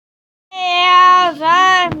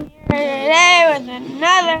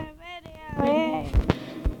another video.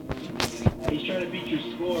 He's trying to beat your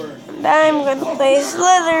score. And I'm gonna play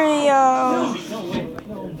Slitherio.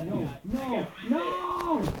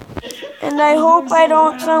 No! And I hope I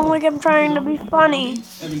don't sound like I'm trying to be funny.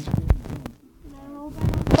 And I hope I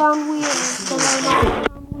don't sound weird, because I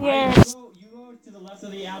don't sound weird. You go to the left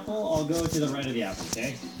of the apple, I'll go to the right of the apple,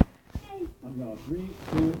 okay? I'll go 3,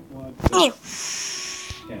 2, 1, go.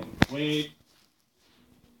 Okay, wait.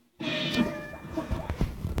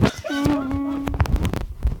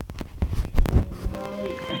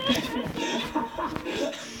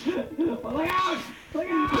 Look out! Look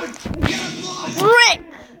out! Rick!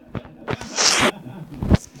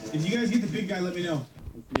 If you guys get the big guy, let me know.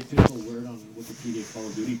 It's the official word on Wikipedia Call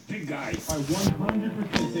of Duty. Big guy. I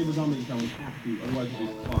 100% Saber Dominant Challenge have to, otherwise it'll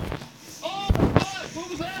be fun. Oh, what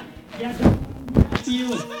was that? Yeah, to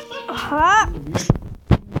you. Huh?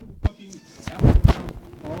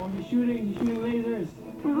 Oh, he's shooting lasers.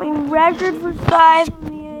 My record for size on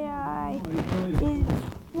the AI is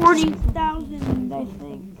 40,000, I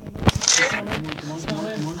think.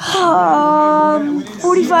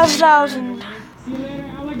 45,000. See you later,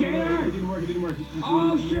 alligator. It didn't work.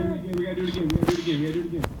 Oh, shit. We gotta do it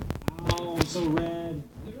again. Oh, I'm so red.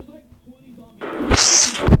 There's like 20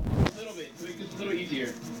 zombies. A little bit, to make this a little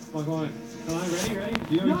easier. Come on.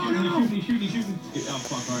 Ready? No. He's shooting. Oh,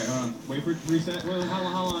 fuck, alright, hold on. Wait for it to reset. Well, how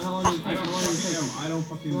long does it take? I don't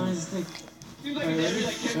fucking How long know. does it take? Seems like it's every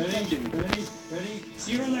like 10 seconds. Ready?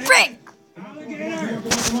 See you later. Rick! Alligator!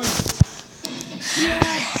 Come on.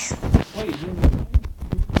 Yes! Wait,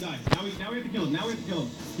 Die. Now we have to kill him.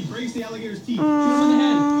 He breaks the alligator's teeth. shoot him in the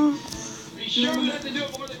head. Are you sure we have to do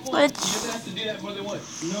it more than once? What? He doesn't have to do that more than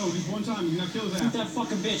once. No, just one time. You're gonna kill his Shoot ass. that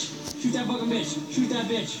fucking bitch. Shoot that fucking bitch. Shoot that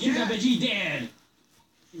bitch. He dead.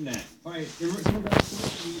 Give me that. Alright, someone grab take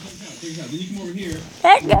us out. Then you come over here.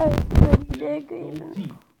 That guy's pretty big.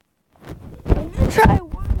 I'm gonna try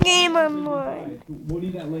one game online. We'll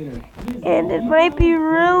need that later. And it might be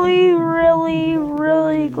really, really,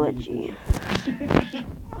 really glitchy.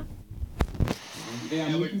 Yeah,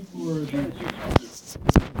 I'm looking for the...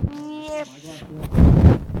 Yep.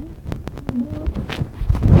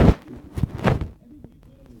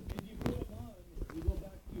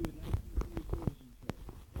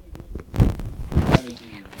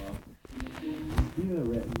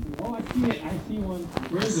 Oh, I see it. I see one.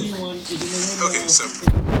 Where is it? one. It's in the window. Okay, so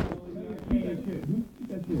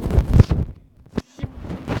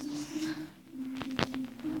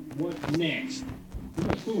What next?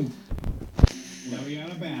 Boom. Now we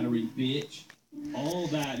got a battery, bitch. All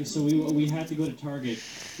that. So we had to go to Target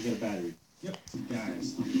to get a battery. Yep.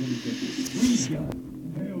 Guys, I'm gonna get this freeze gun.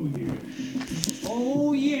 Hell yeah.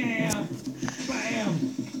 Oh yeah! Bam!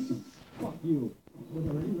 Fuck you.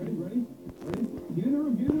 Ready? Get in the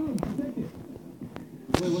room. Protect it.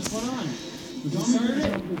 Wait, what's going on? The zombie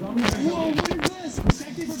Whoa! What is this?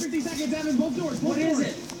 Protect it for 50 seconds, Evan. Both doors. What is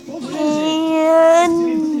it? Both doors.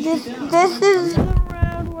 And this is the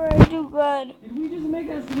round where I do good. Did we just make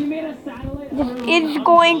us? We made a satellite. It's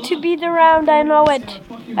going to be the round, I know it.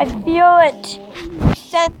 I feel it.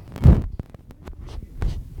 Sense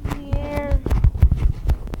the air.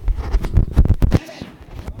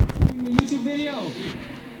 A YouTube video.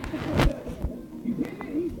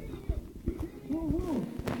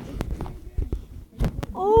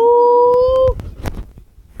 Oh!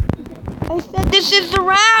 I said this is the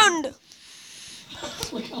round.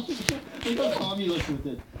 Look how calm you look with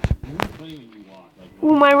it. It's funny when you walk. Like,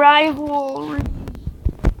 Oh, my rivalry.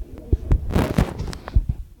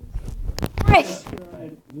 Rick.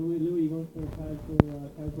 Louis, you going for a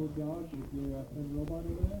casual jog with your friend Robot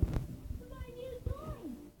over there?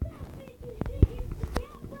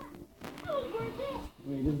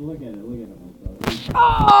 Wait, just look at it. Look at it.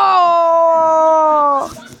 Oh!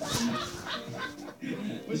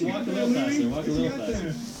 What you got Walk a there, little faster. Louie? Walk a What you little got faster.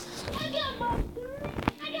 there?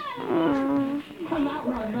 Not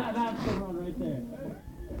run. That's the run right there.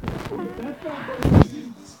 That's not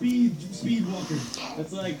speed walker.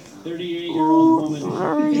 That's like 38-year-old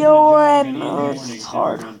woman. Yo, it's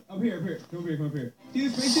hard. Up here. Come up here. See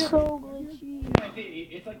this spaceship? So glitchy.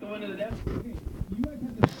 It's like the one in the depth. You guys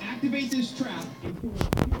have to activate this trap.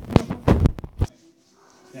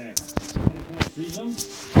 Okay. Can I freeze them?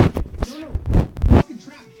 No. Fucking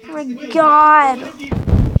trap. Oh my god.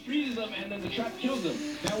 Freezes them and then the trap kills them.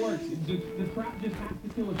 That works. The trap just has to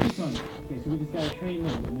kill a shit ton. Okay, so we just gotta train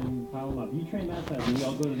them and then pile them up. You train that side, and we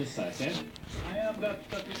all go to this side, okay? I have got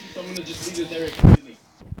stuff with you, so I'm gonna just leave this area completely.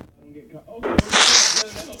 I don't get caught. Okay,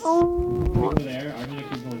 Oh. Over there, I'm gonna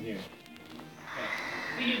keep going here. I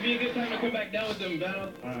think it'd be a good time to come back down with them,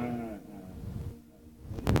 Battle.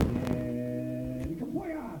 And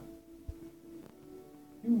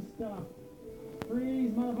fucking stuff.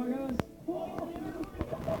 Freeze, motherfuckers.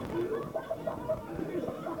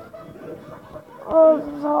 Oh, this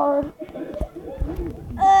is hard.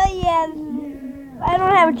 Yeah. I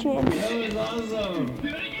don't have a chance. That was awesome.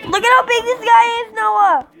 Look at how big this guy is,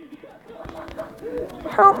 Noah.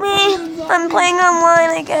 Help me. I'm playing online,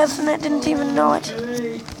 I guess, and I didn't even know it.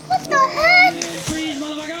 What the heck? Freeze,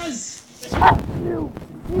 motherfuckers.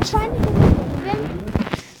 You're trying to get it even?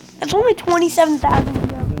 It's only 27,000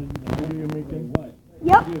 ago. What?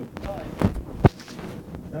 Yep.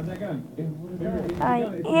 Grab that gun.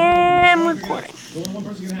 I am recording. The only one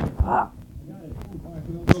person can have it.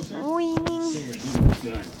 Weaning.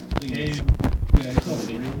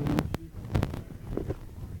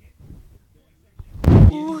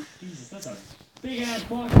 Jesus, that's a big ass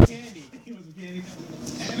box of candy.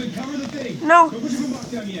 Evan, cover the thing. No. Don't put your box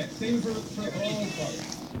down yet. Save it for oh fuck.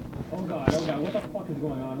 Oh god, what the fuck is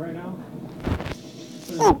going on right now?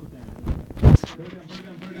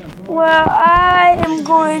 Well, I am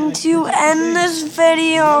going to end this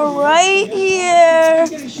video right here.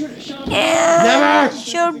 And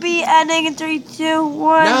should be ending in 3, 2,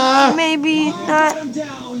 1. Maybe not.